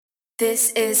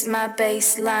This is my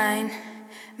baseline,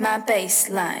 my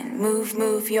baseline. Move,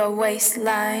 move your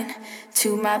waistline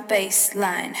to my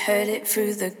baseline. Heard it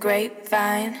through the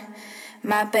grapevine.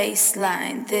 My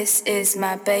baseline, this is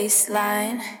my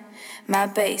baseline, my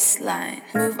baseline.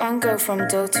 Move on, go from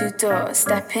door to door,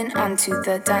 stepping onto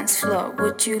the dance floor.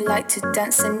 Would you like to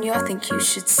dance, senor? Think you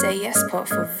should say yes, por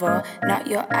favor. Not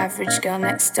your average girl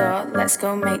next door. Let's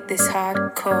go make this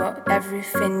hardcore.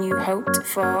 Everything you hoped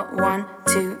for. 1,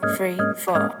 2, 3,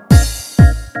 4.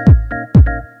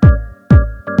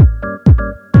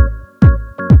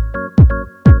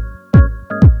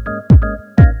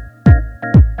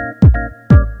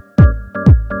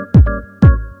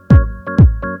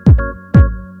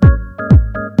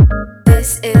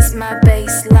 This is my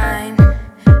baseline,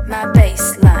 my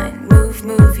baseline. Move,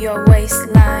 move your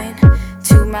waistline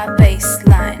to my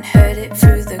baseline. Heard it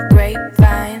through the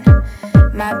grapevine.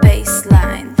 My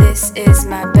baseline, this is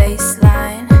my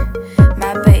baseline,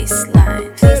 my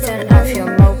baseline. Please turn off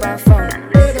your mobile phone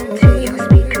and listen to your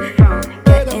speakerphone.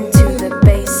 Get into the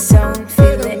bass zone,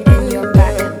 feel it in your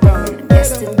backbone.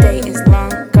 Yesterday is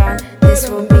long gone, this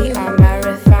will be our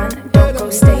marathon. Don't go,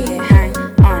 stay here, hang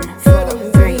on. 4,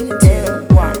 3,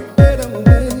 2, 1.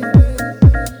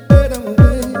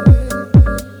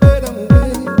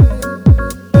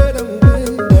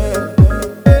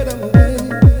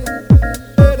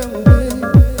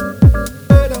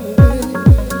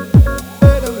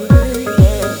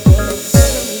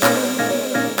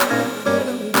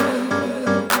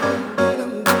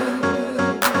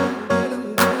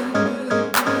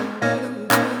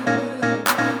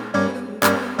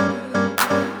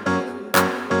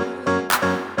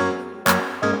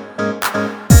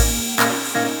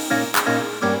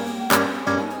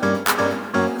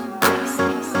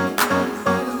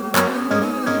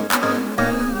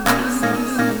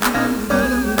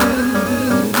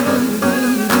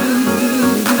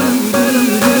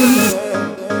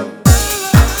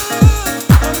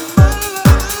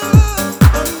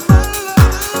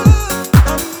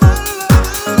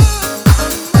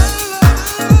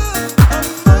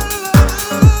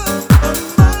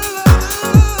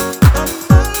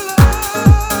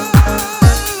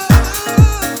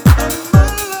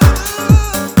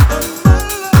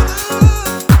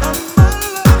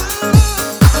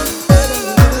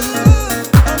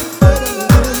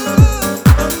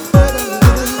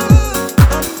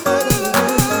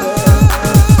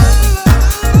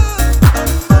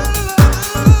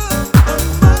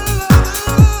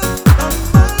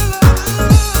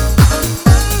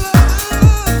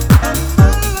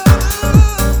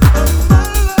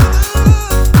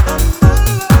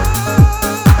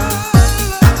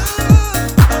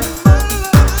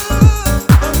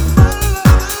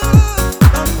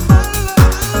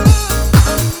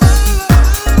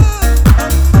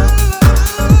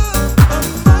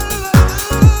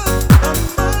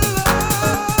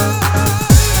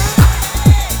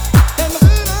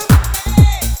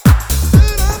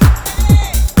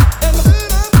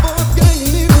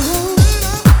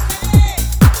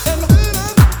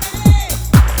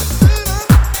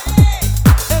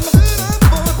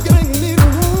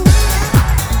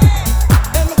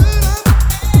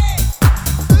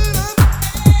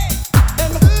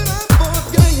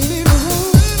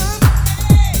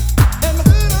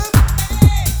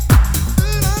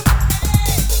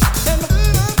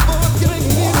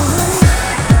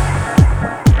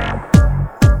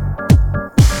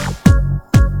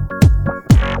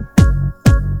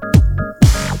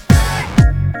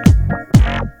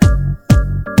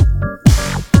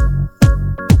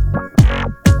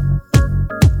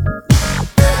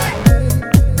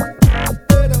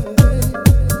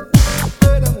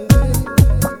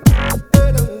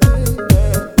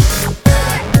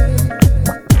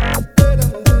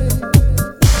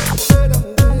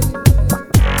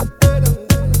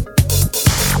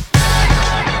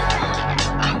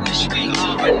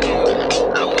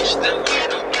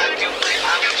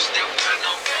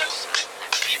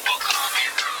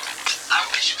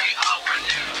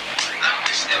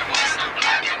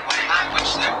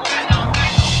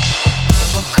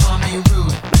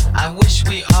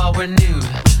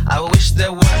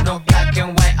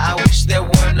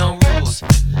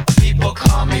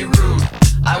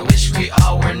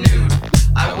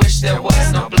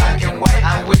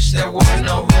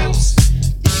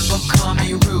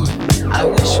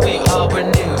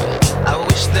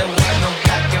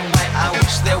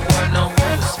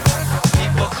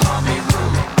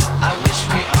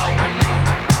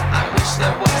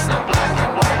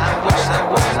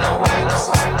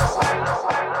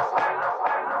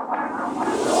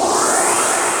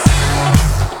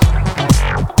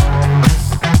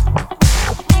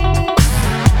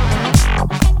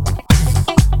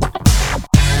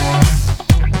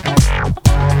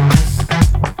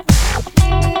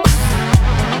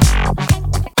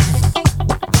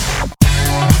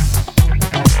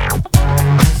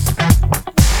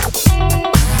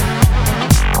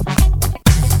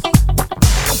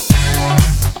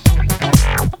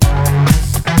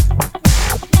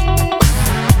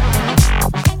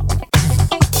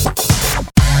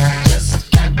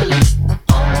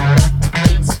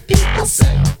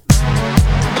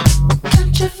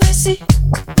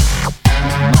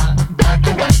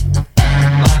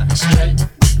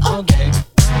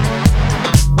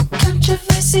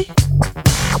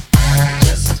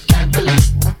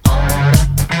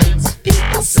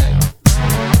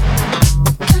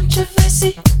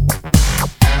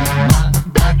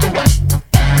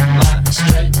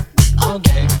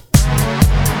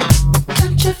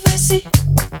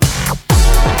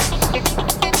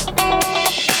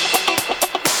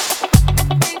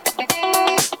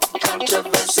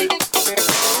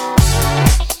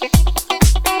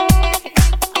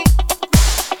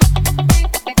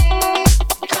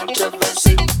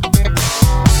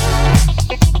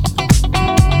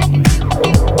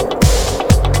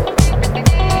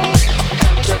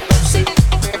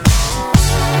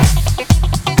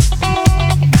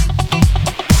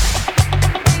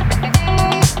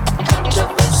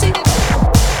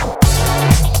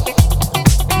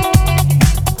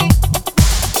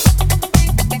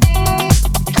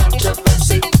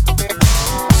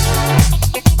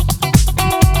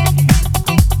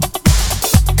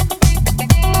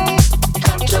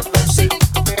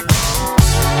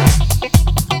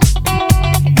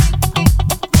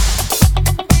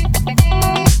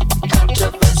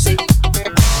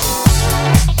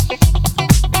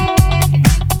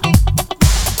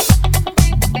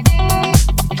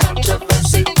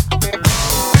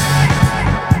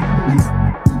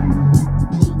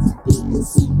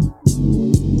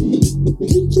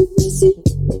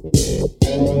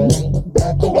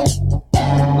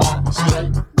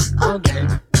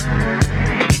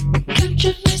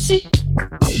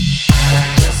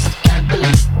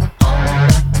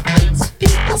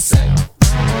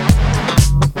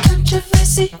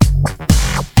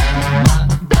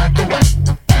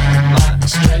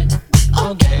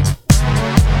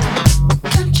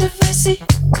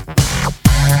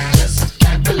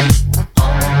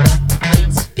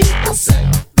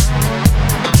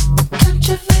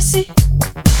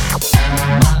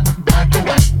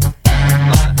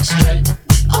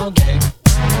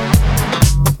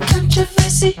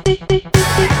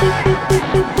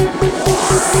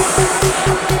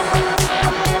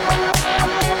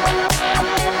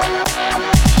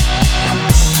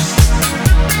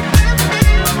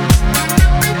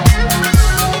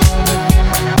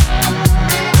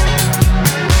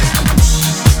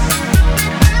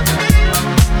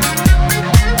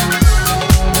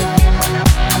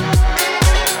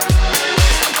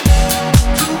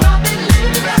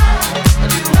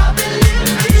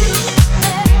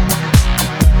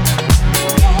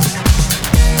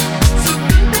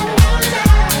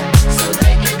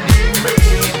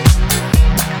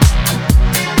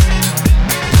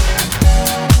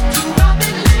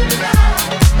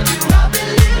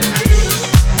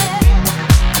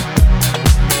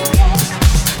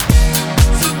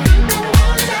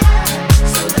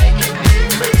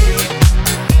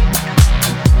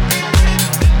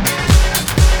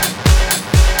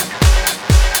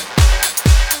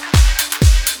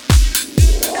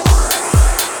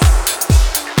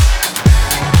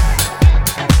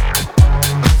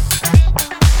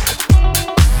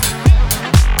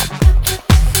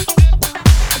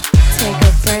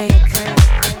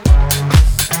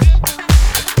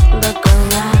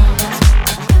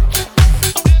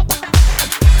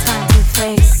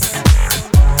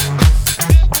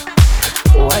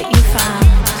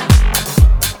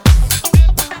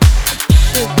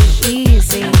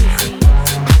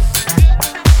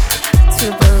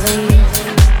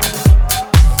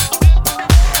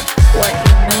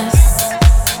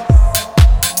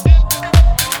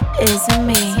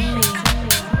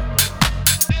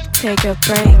 Take a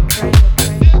break.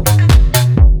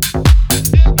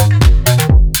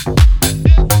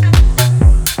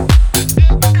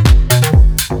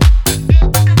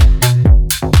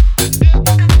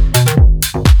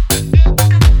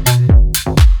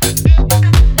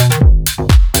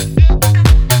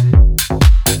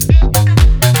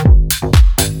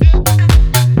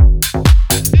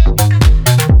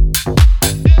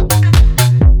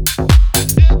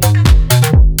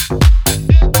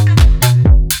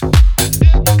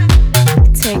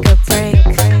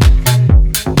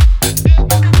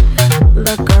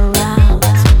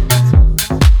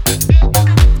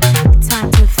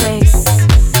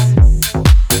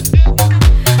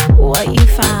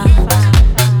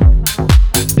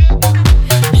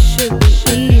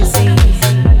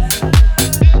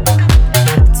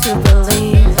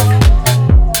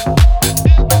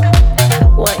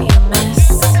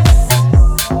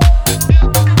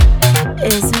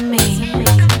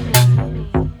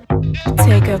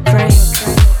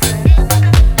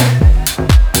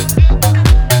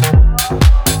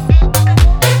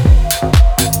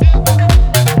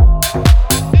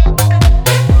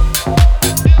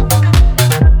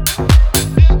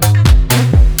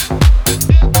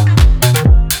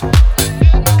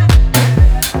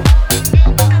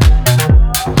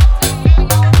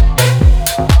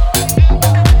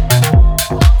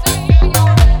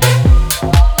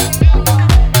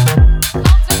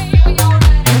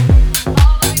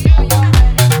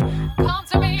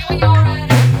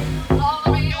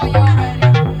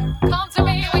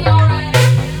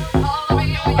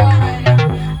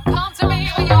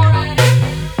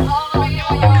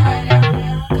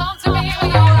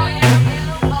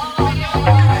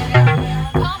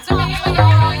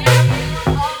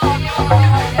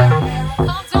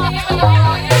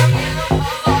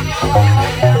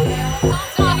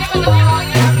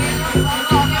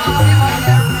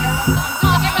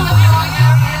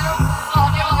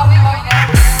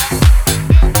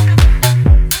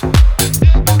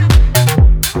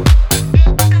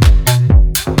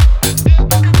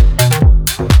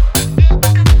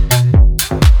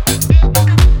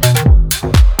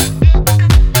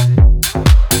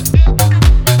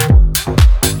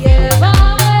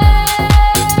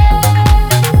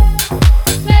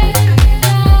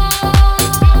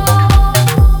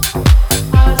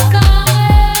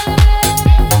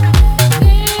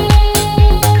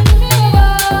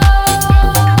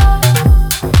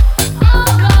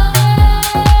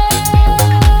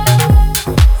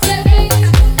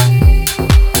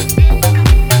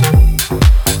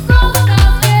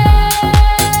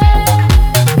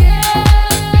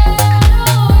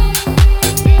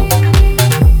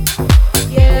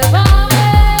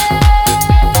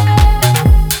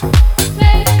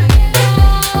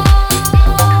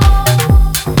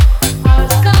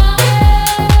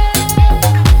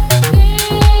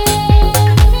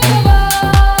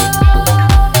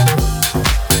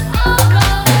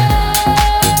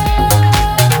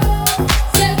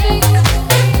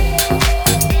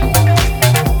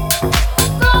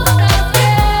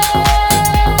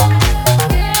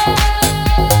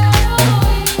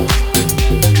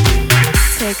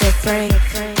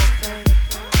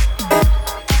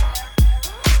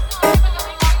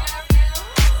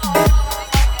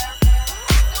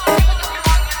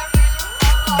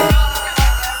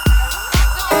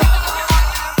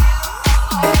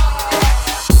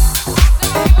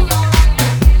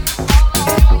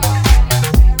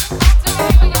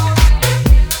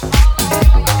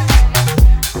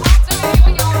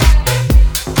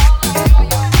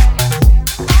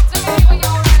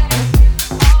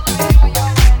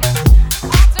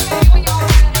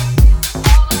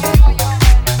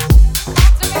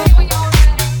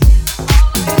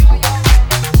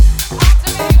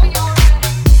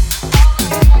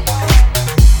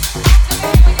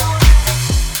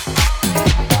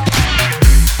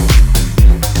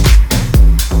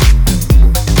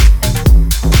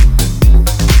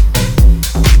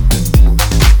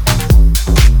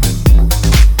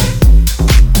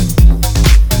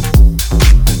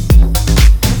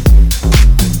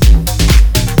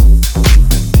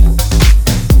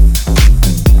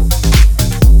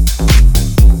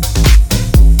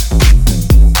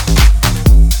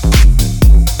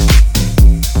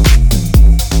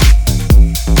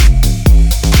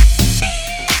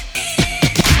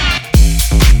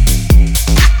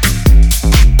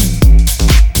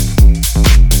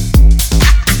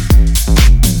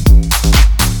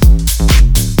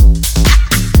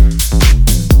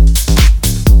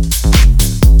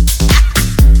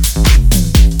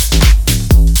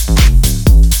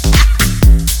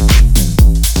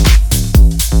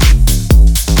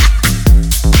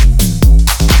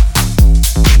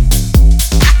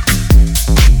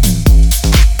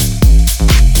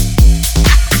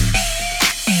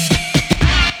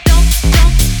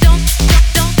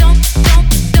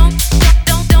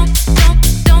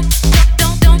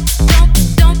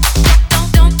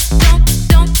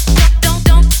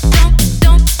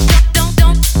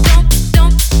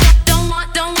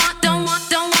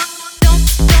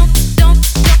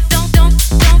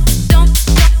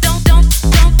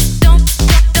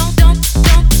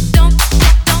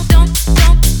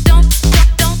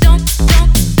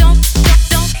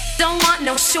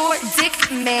 short dick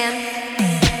man.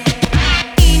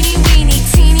 Eeny, weeny,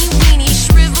 teeny, weeny,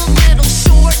 shriveled little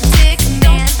short dick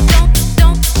man. Don't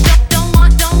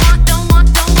want.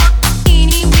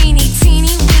 Eeny, weeny,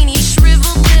 teeny, weeny,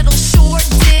 shriveled little short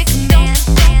dick man.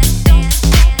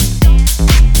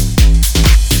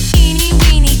 Eeny,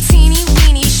 weeny, teeny,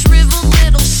 weeny, shriveled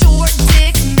little short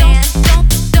dick man.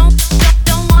 Don't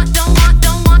want.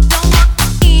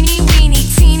 Eeny, weeny,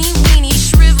 teeny, weeny,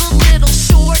 shriveled little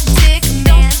short dick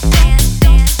man.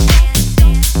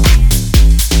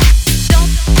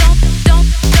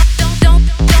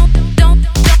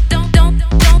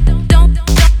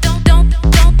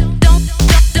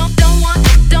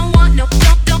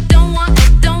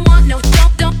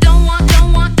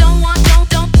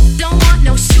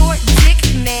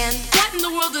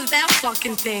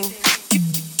 Fucking thing.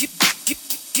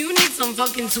 You need some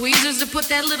fucking tweezers to put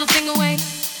that little thing away.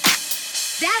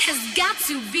 That has got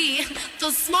to be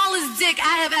the smallest dick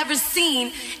I have ever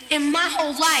seen in my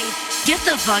whole life. Get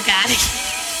the fuck out of here.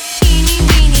 Eeny,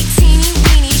 weeny, teeny,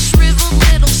 weeny, shriveled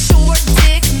little short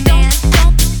dick man.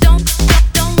 Don't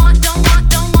want.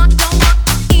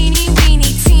 Eeny,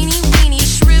 weeny, teeny, weeny,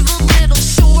 shriveled little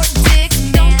short dick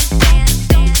man.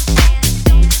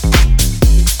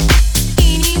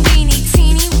 Eeny, weeny,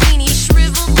 teeny, weeny,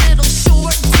 shriveled little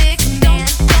short dick man.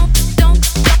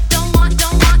 Don't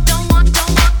want.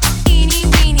 Eeny,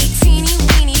 weeny, teeny,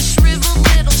 weeny, shriveled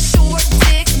little short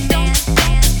dick man.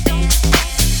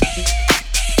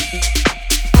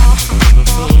 Never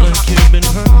felt like you've been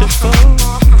hurt before.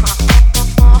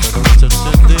 Parents have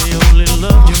said they only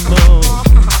love you more.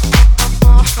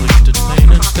 Inflicted pain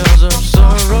and scars of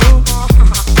sorrow.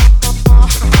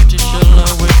 Like an empty shell I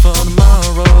wait for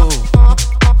tomorrow.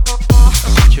 I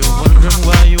said you're wondering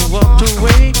why you walked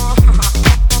away.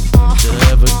 Did I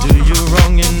ever do you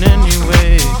wrong in any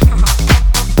way?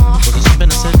 Was it something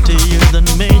I said to you that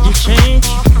made you change?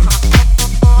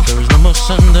 There is no more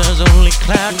sun, there's only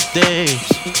cloudy days.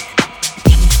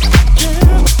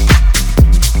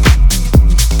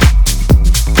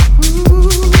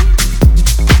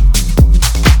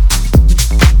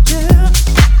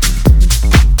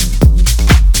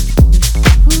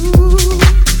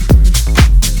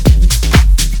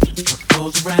 What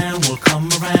goes around will come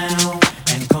around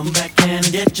and come back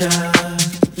and get ya.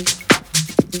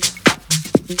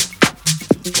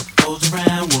 What goes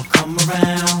around will come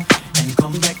around and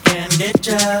come back and get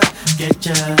ya, get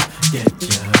ya, get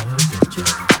ya, get ya.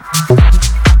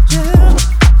 Yeah.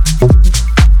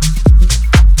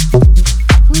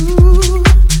 Ooh.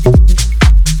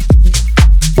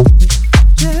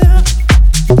 Yeah.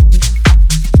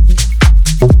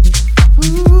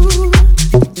 Ooh.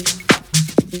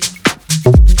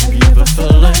 Have you ever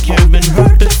felt like you've been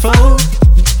hurt before?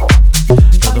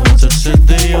 By the ones that said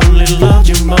they only loved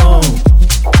you more.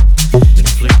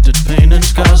 Inflicted pain and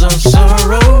scars of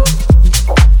sorrow.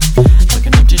 Like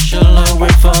an empty shell I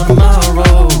wait for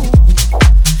tomorrow.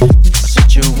 I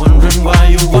said you're wondering why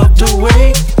you walked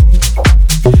away.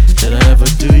 Did I ever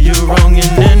do you wrong in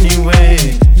any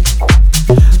way?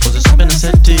 Was it something I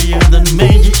said to you that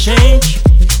made you change?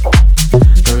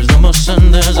 There is no more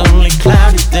sun, there's only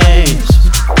cloudy days.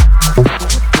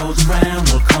 What goes around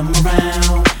will come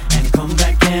around and come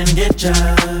back and get ya.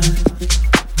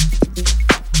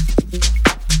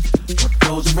 What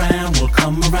goes around will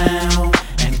come around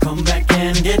and come back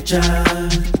and get ya.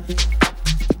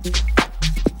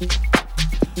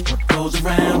 What goes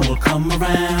around will come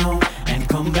around and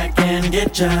come back and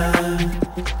get ya.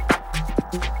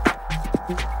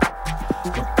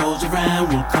 What goes around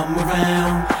will come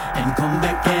around and come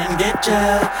back and get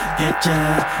ya, get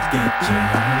ya, get ya,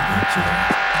 get ya.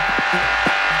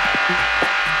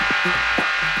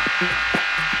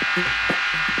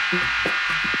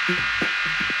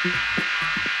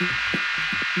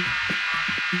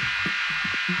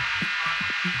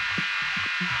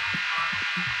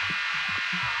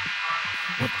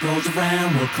 What goes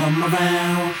around will come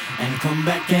around and come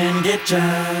back and get ya.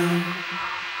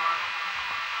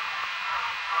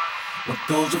 What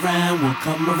goes around will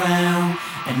come around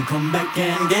and come back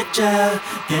and get ya,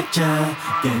 get ya,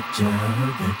 get ya,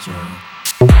 get ya.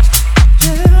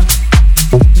 Yeah.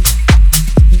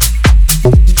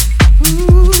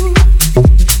 Ooh.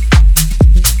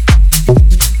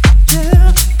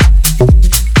 Yeah.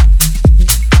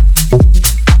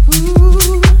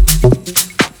 Ooh.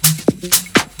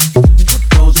 What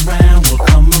goes around will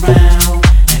come around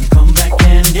and come back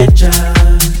and get ya.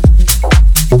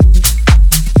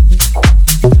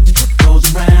 What goes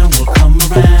around will come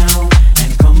around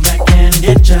and come back and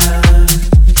get ya.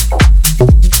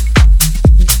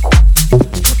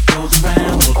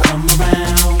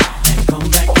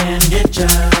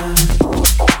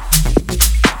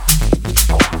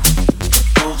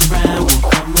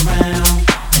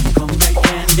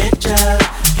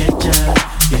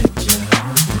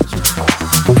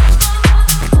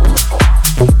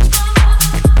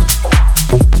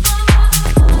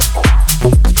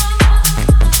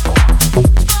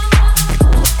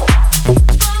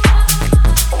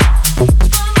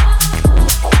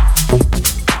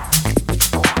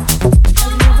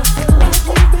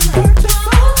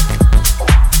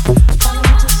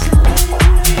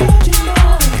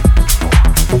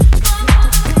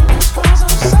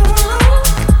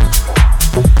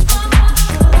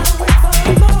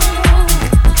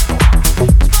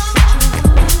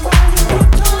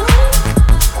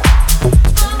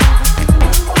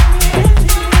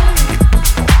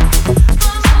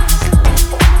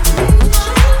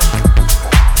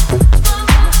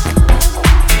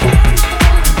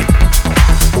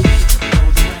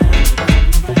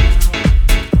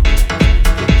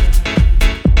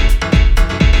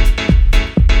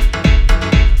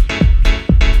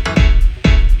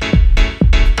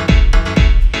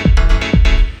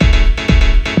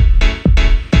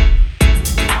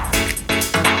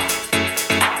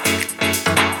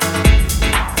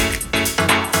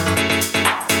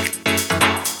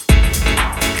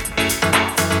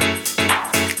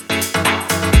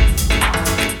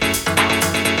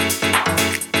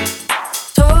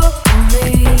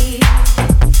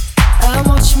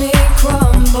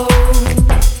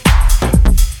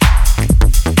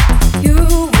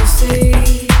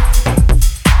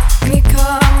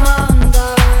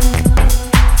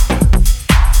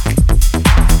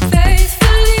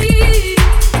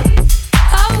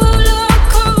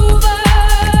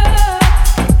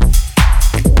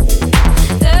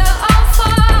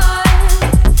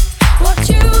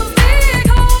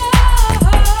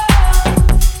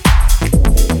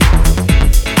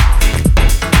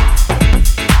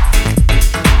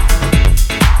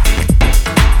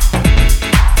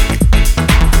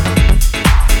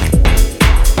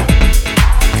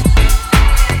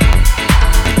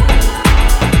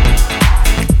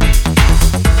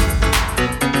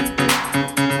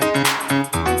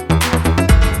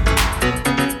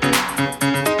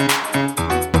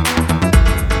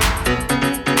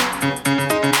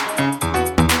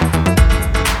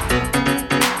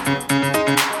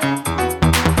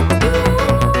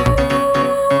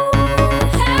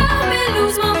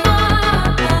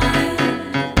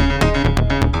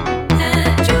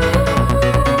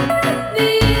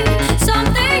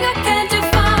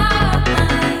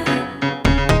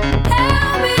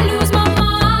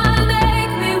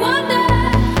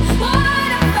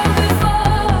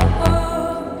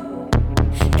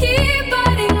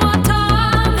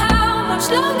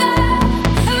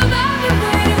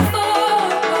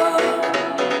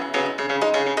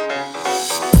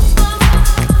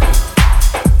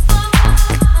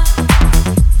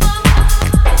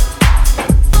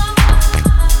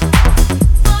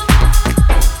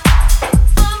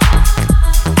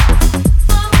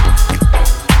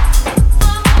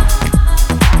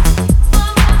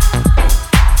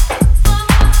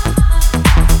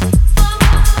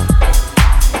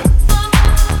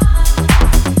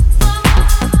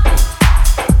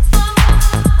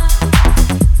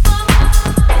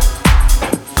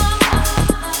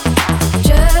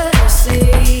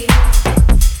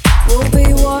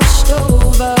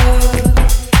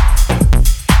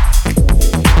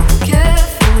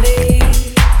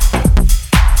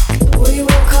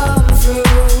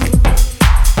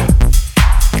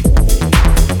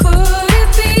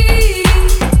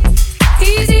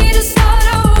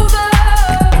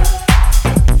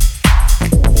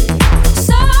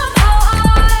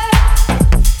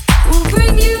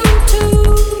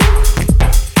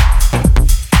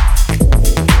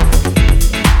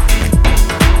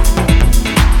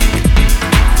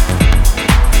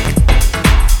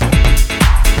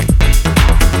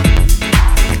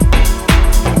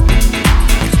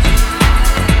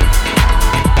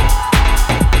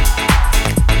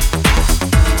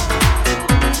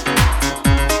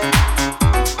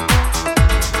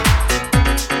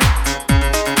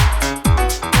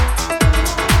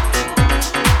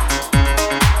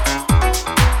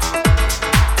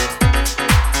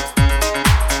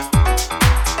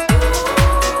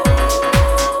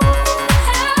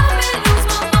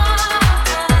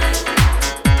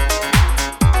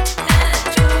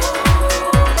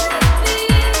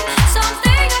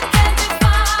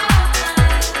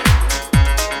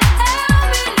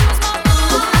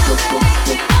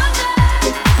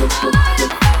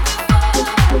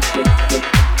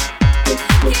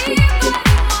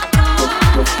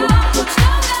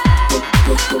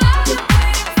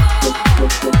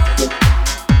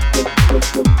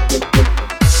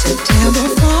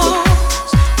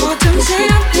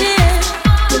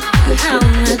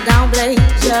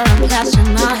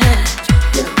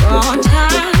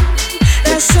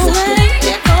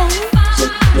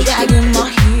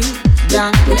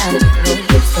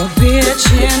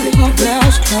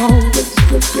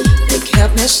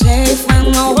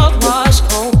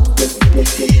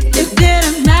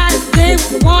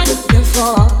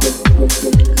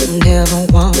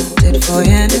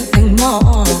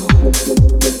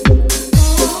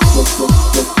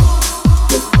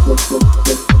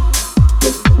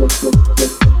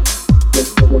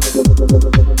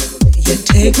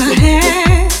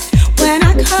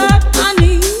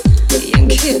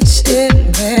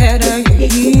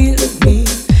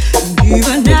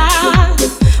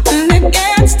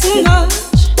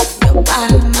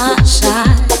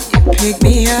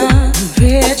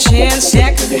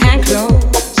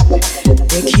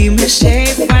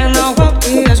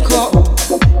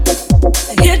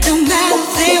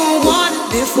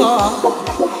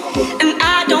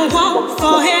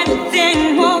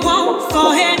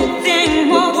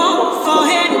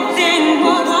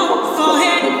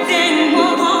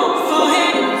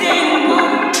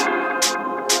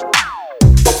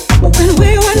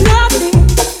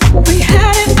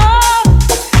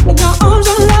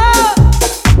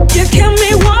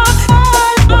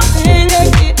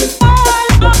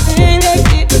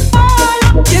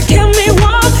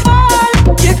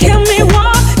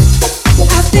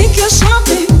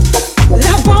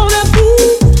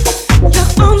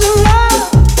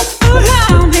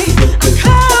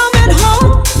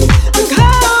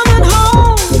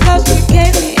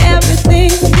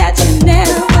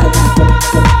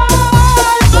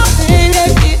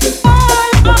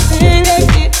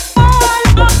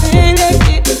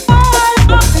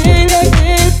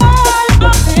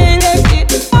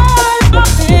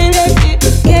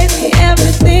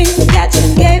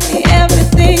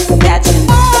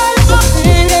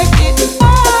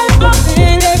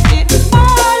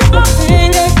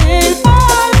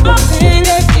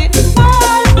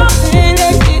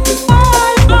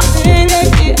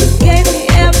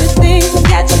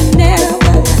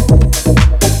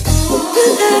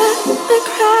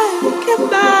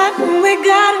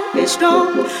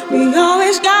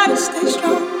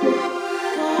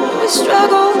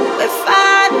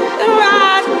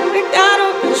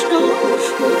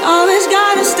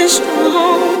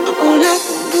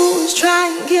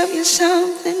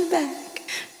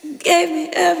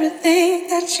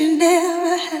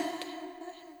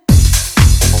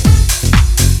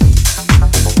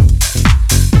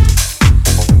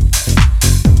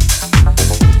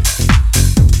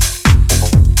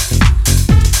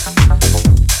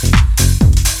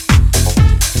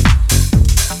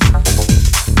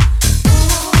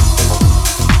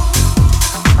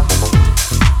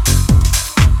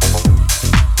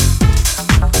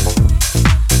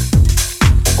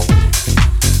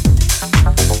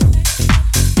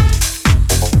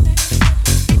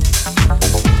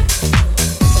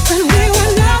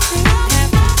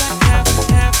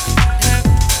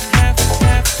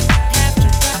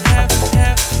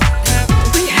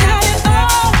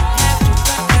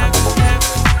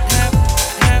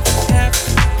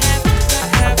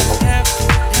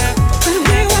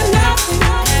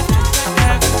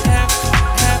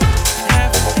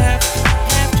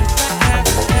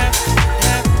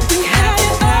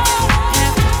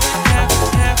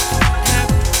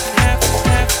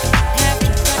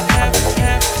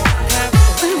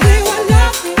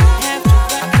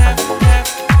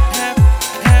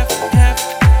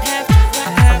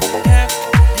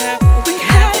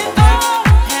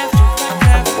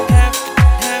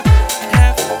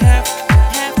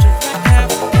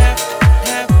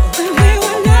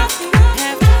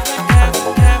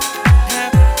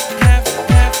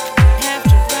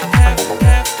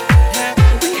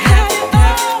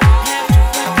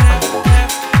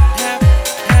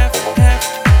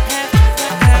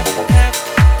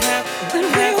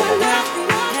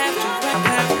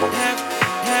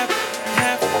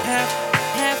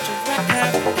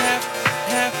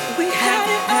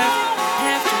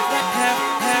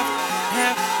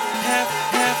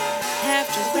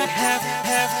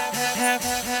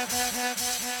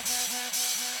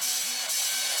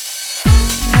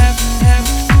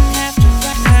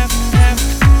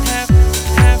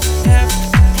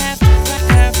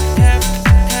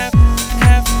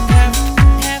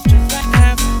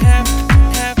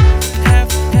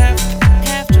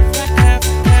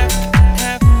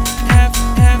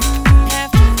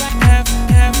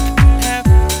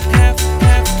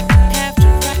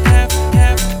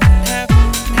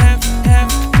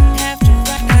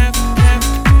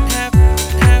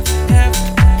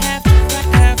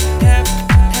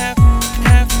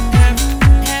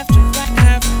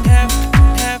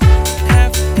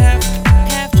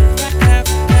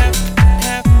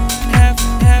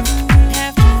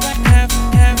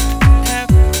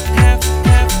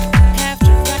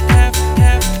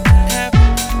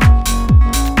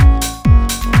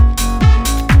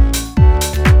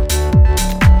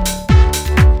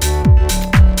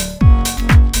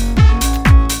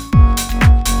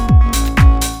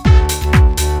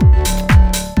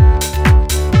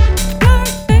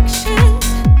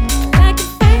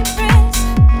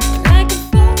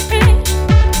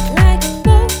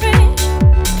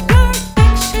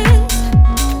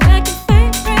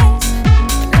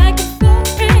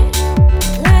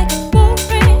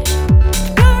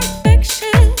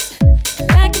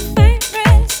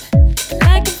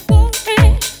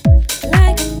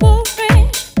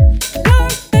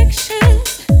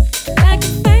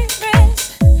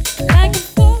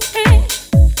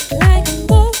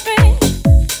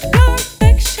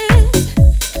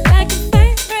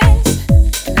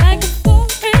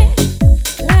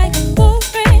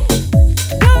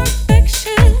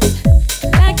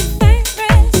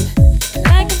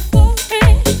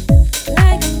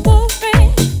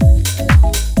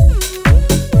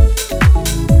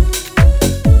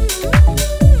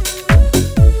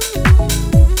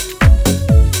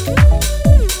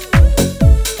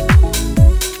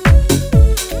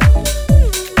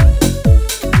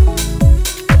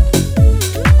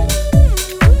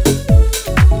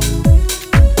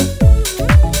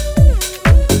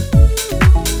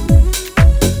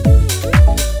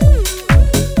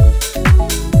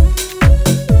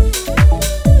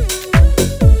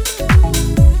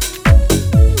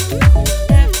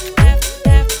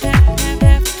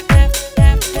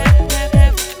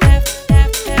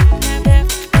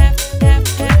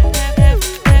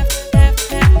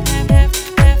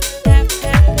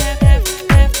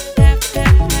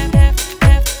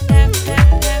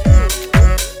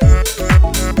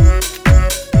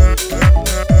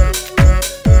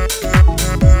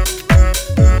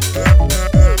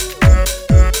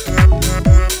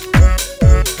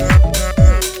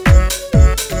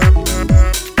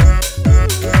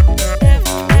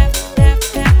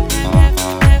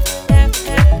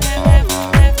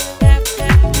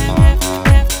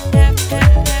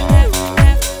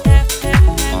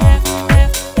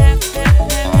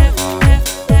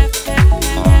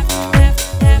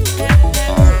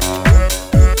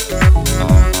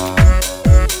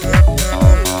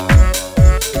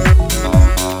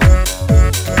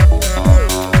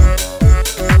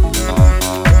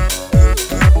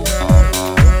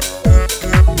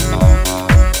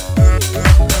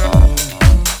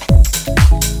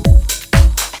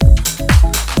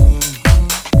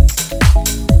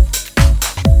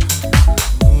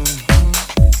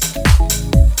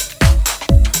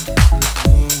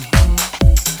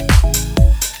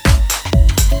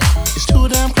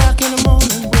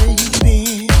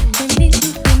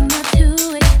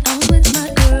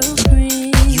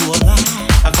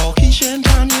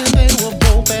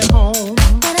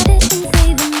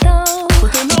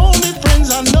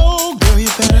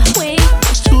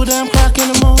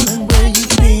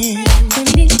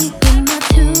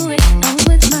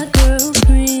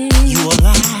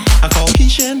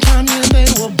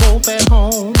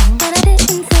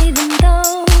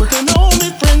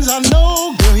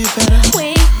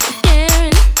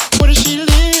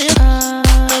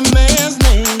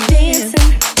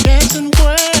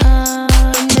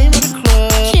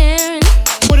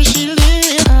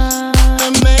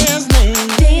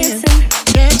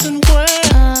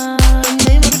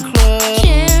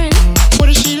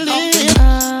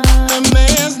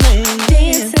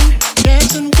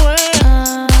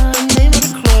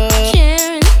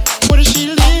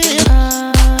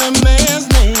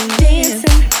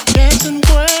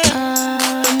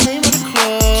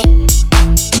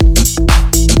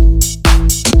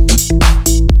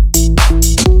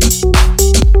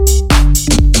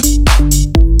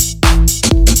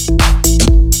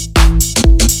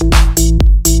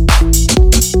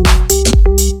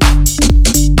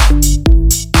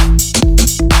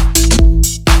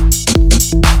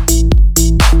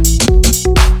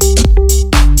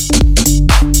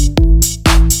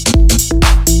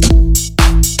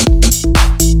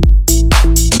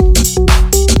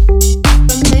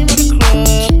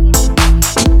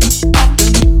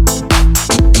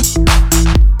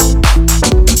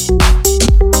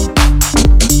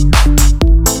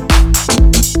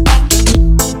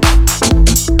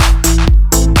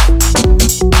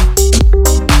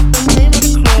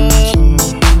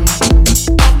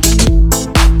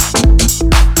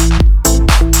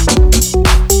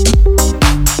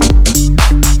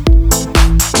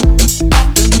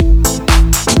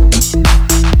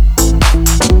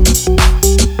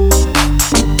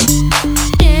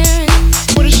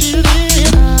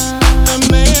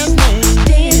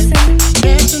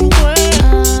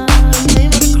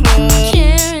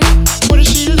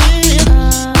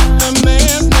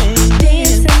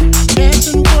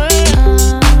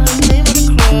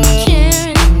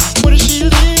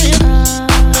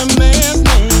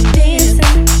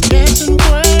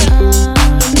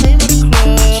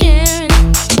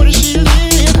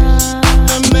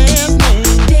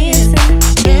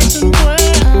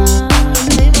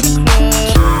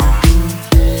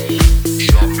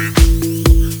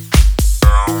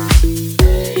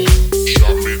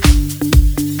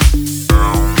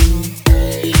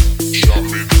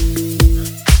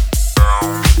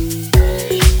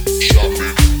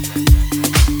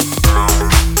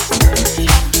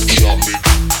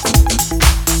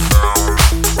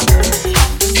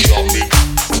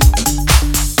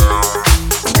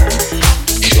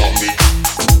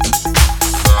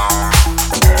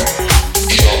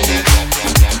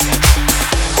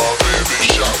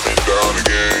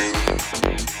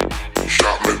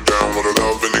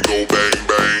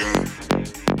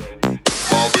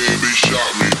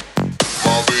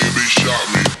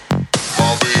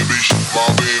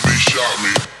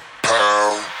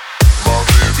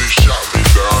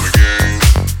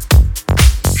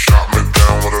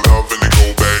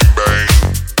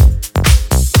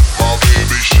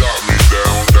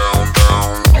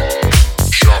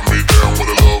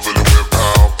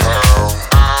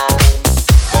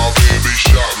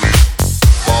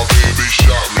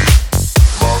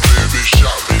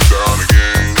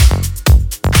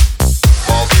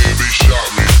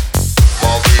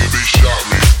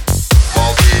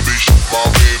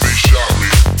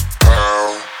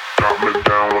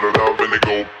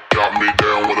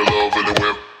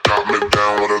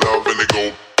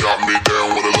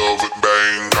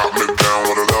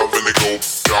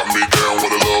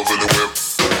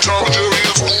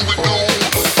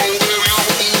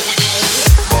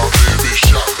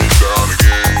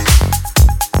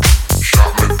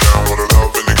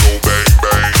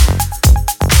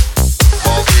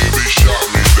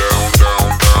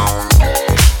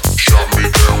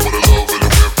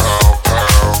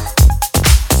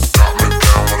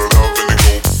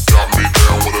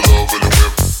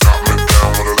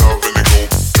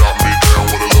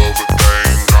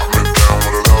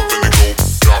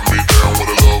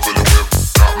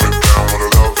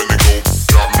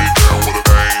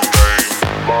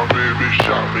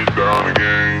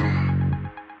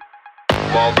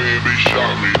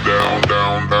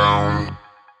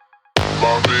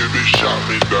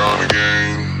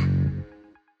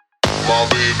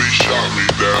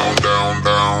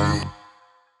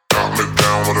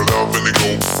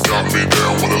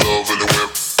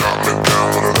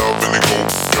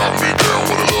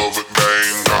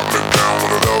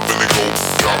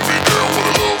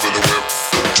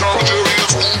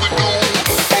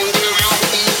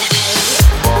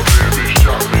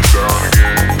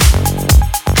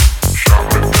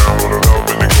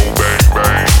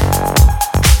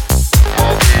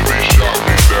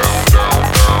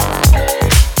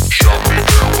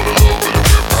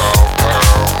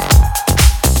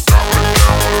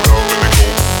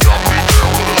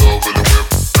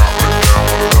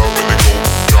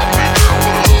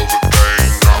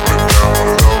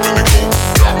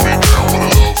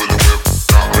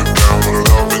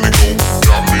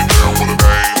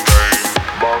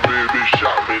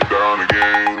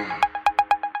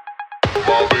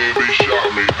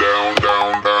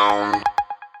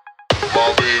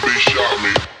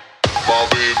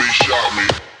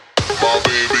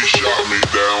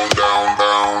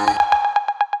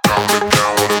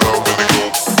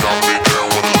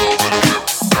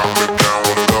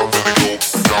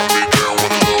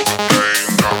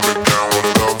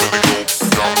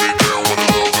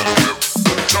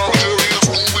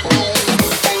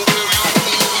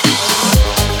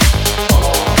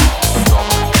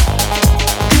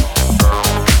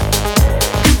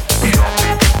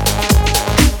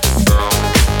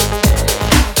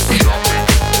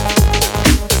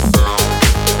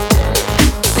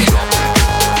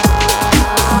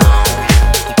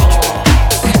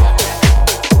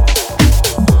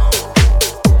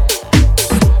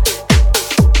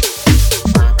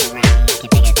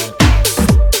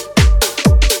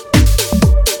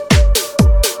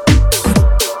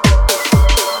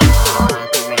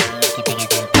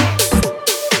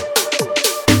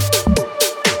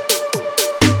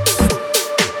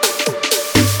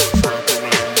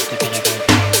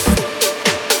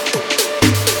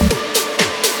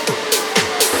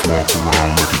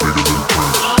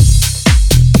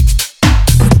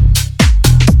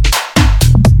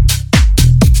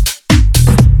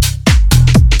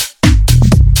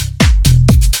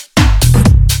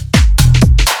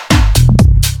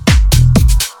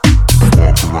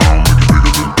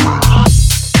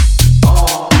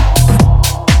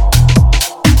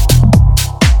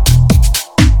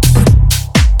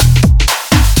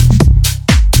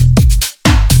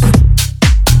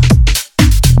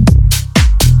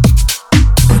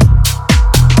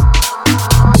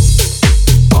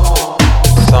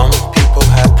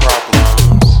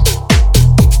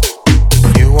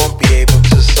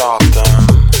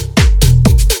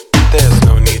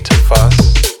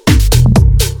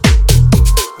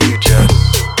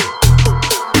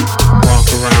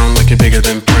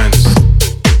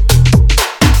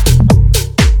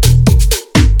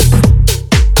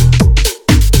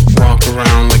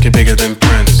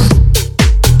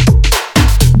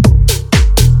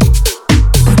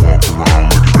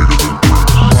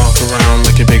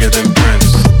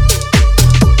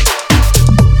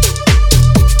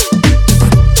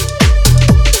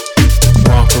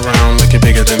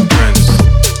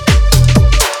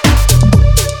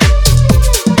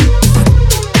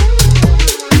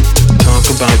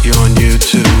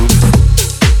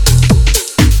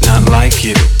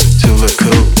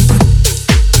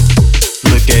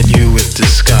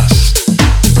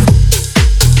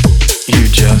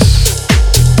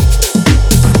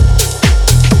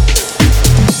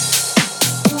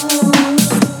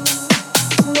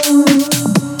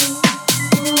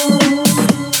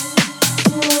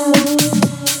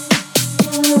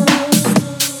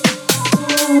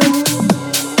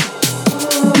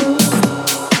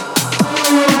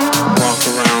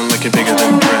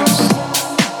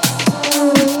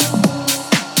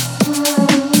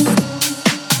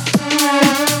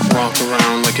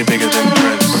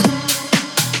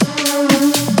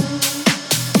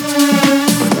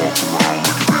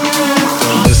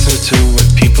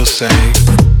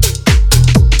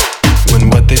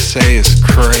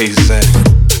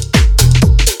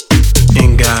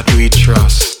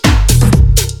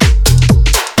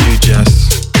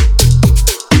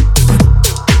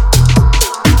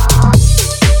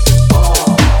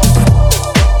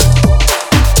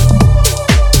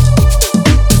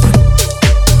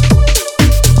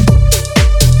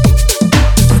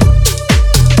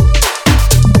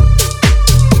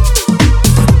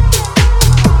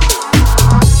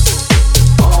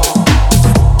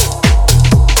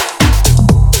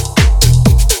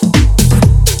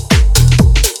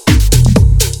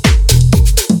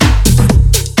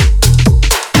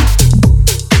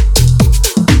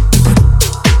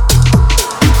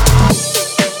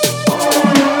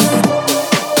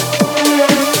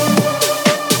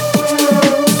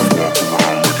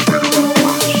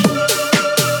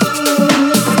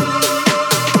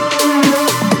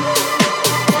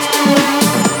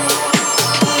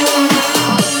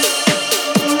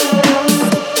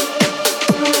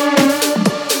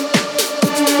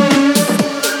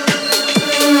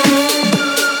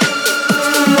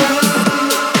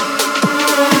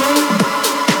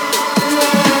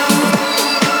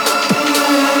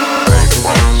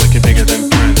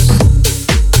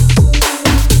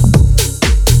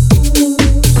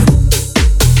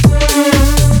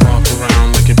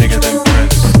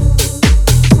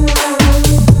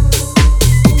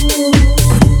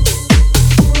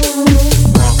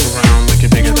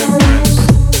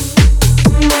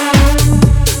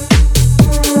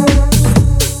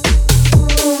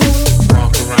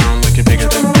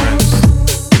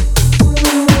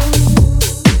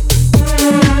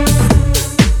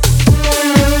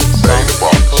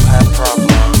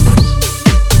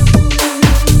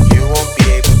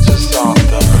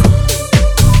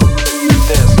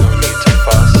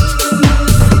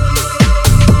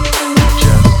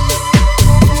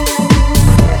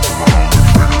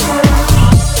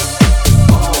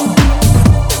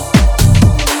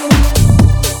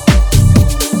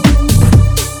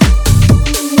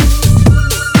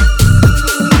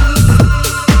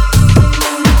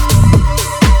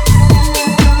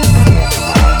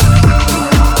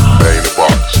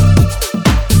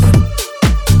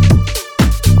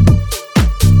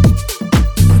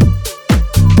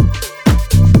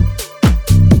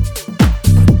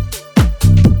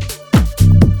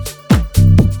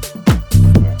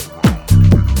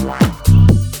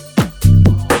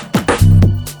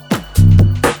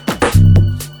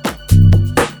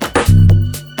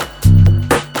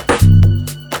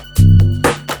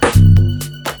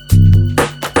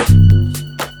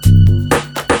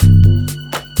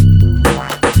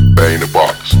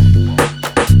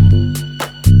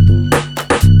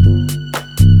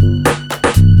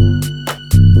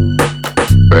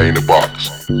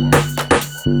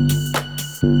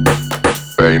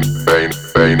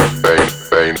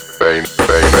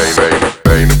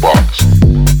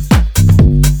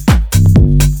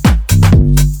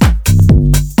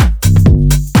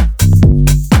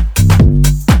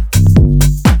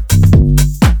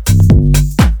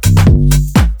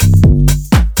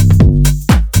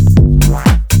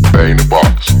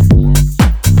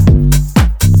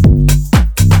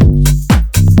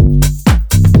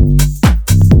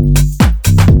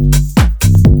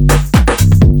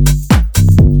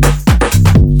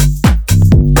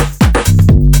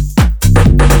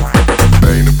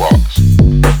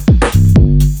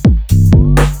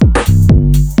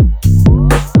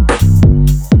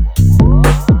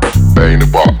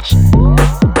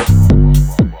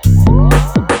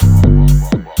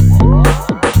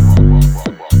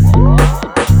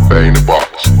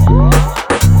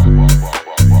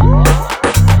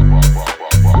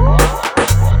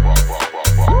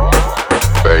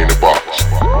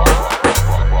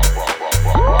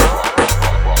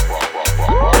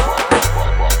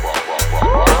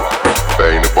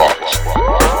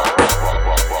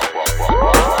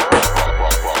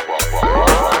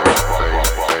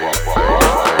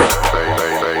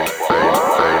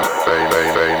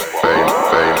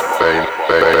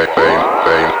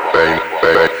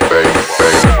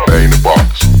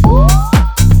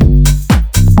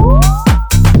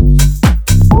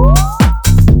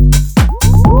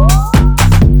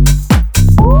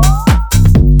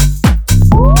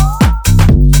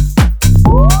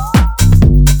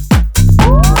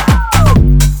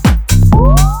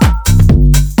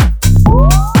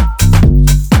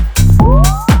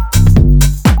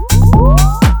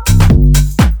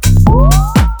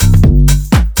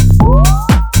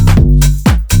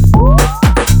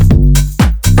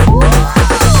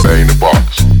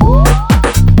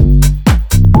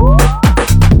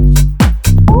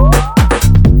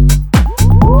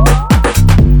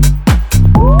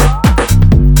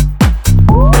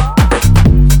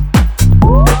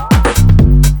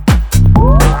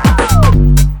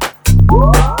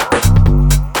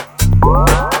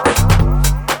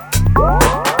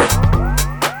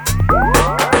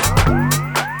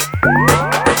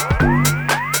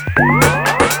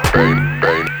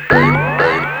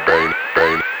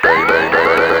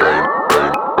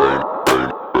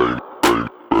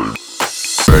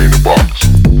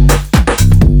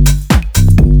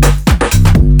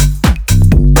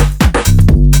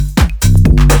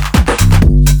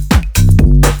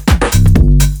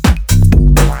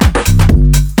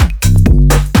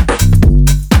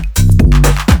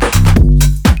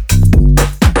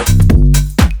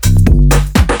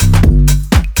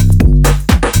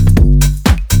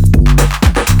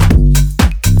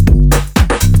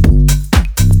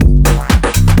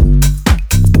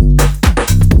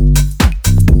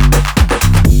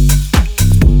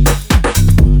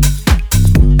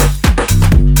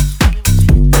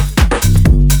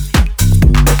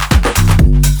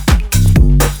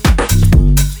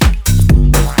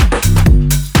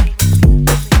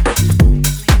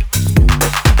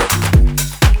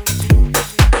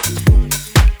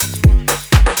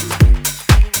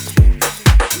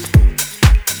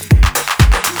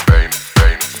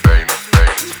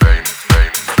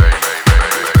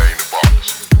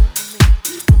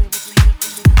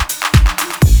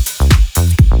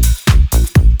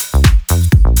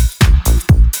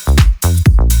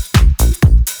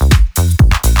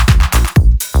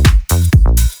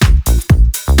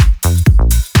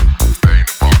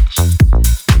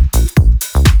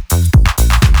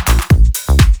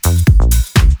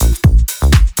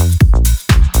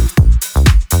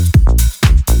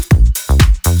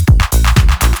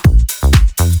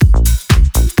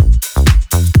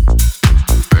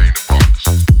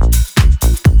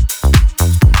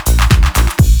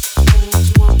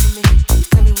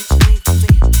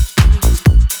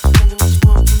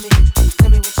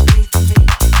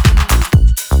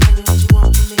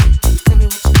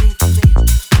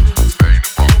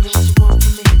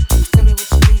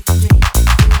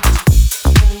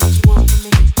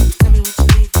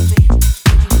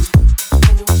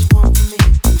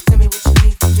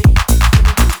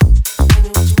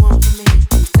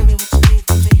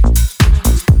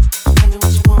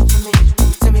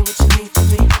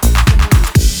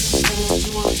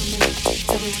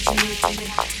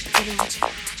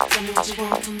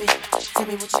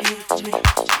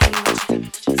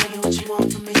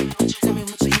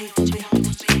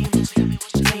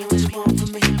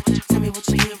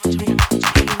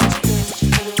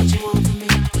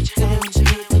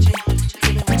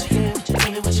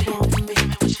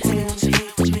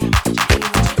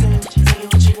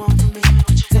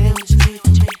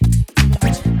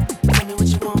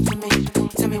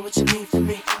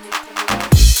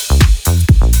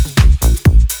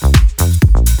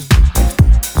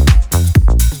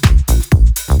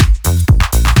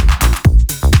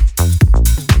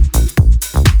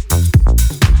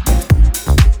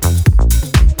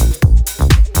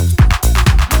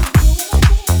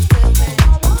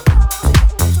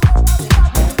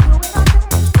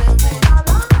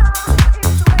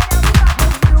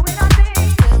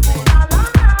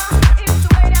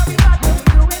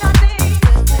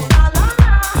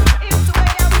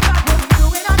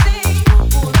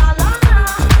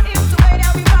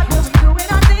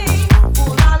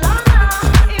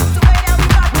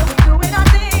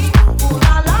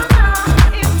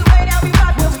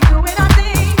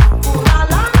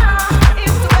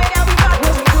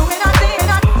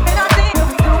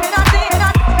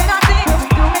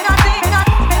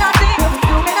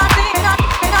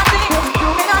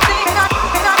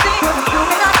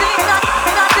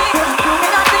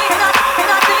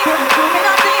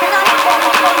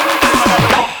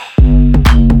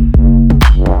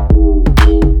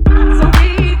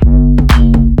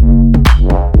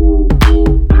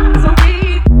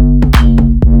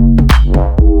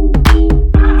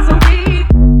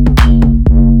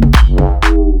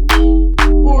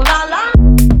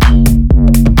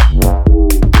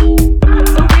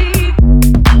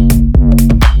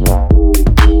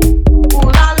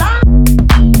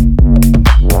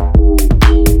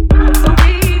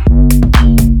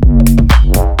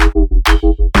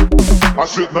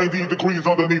 sit 90 degrees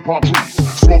underneath palm trees.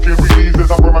 Smoking weed as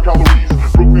I burn my calories.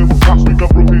 Brooklyn cops speak up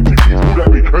Brooklyn TVs. Who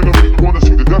that be? Enemy. Wanna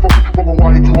see the devil? From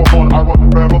Hawaii to Hawthorne, I run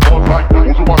marathon like.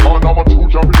 Over my gun, I'm a true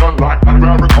champion like.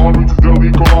 Farrakhan reaches Delhi,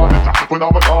 Quran. It's a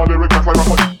phenomenon, lyric that's like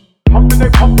my. Pumping they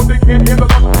pump, but they can't handle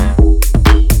us.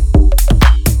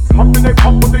 Pumping they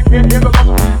pump, but they can't handle us.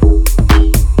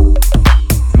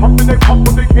 Pumping they pump,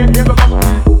 but they can't handle us.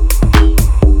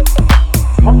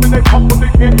 Pumping they pump, but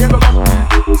they can't handle us.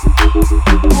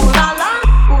 Ooh la la,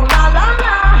 ooh la la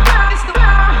la, it's the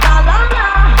la la la,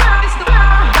 it's the la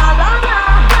la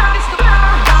la, it's the la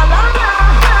la la,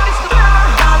 it's the la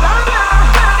la la,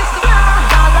 it's the la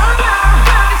la la,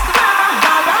 it's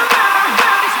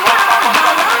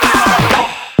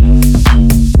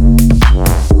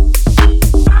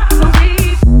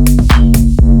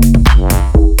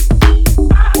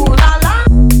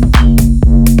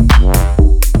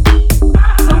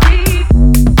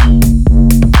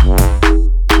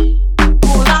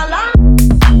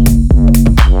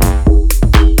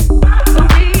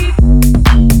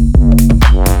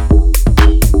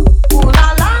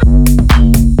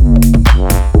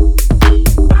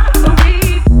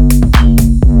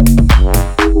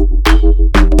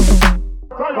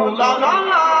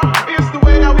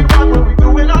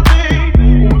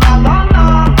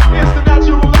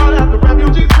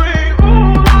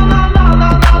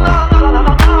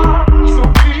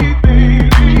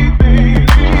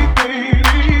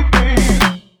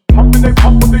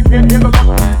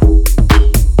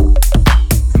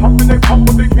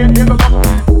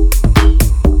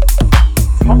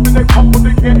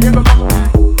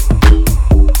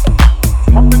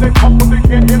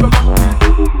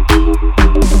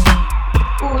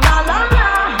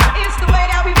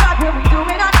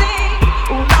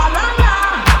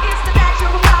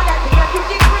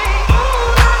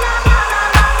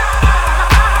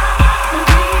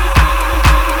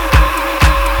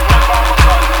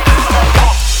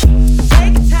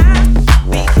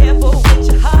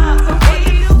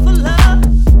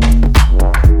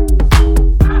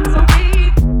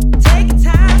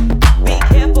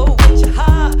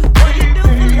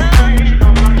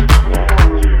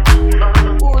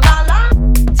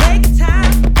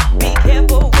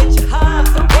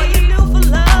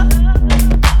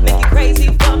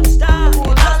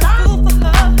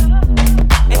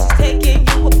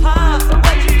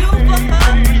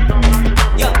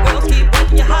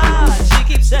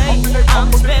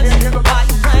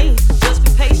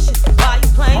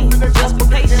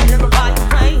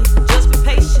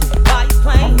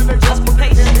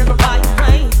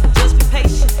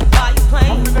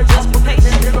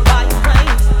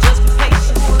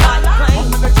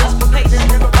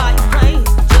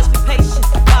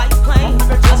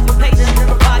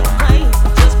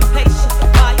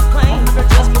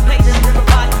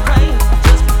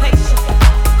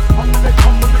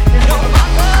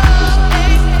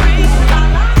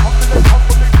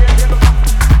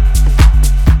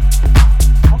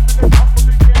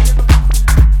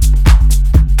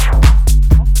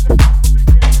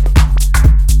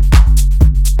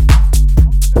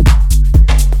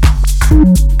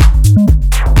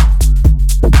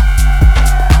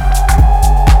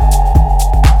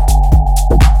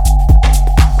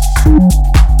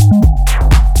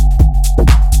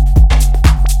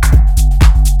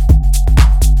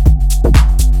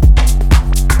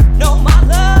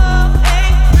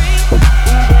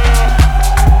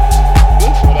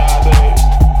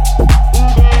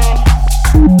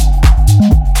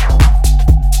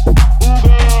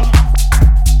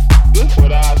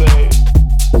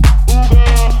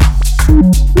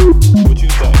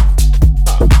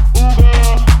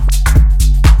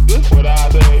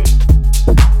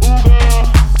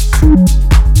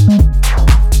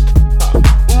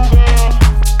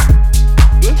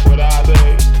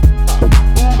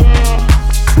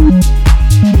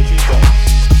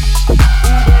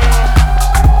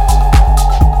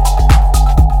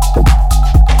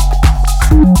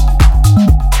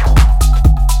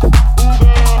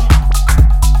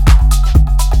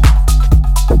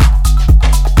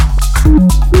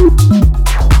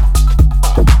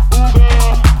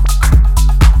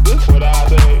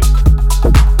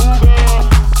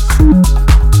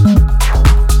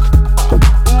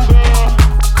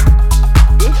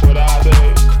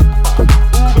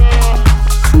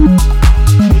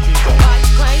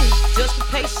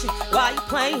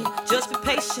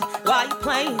you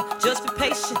playing? Just be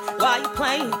patient. Why you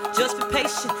playing? Just be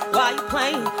patient. Why you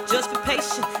playing? Just be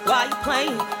patient. Why you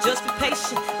playing? Just be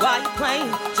patient. Why you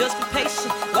playing? Just be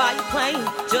patient. Why you playing?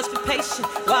 Just be patient.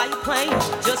 Why you playing?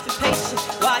 Just be patient.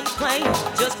 Why you playing?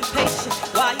 Just be patient.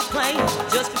 Why you playing?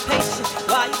 Just be patient.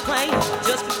 Why you playing?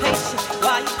 Just be patient.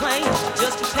 Why you playing?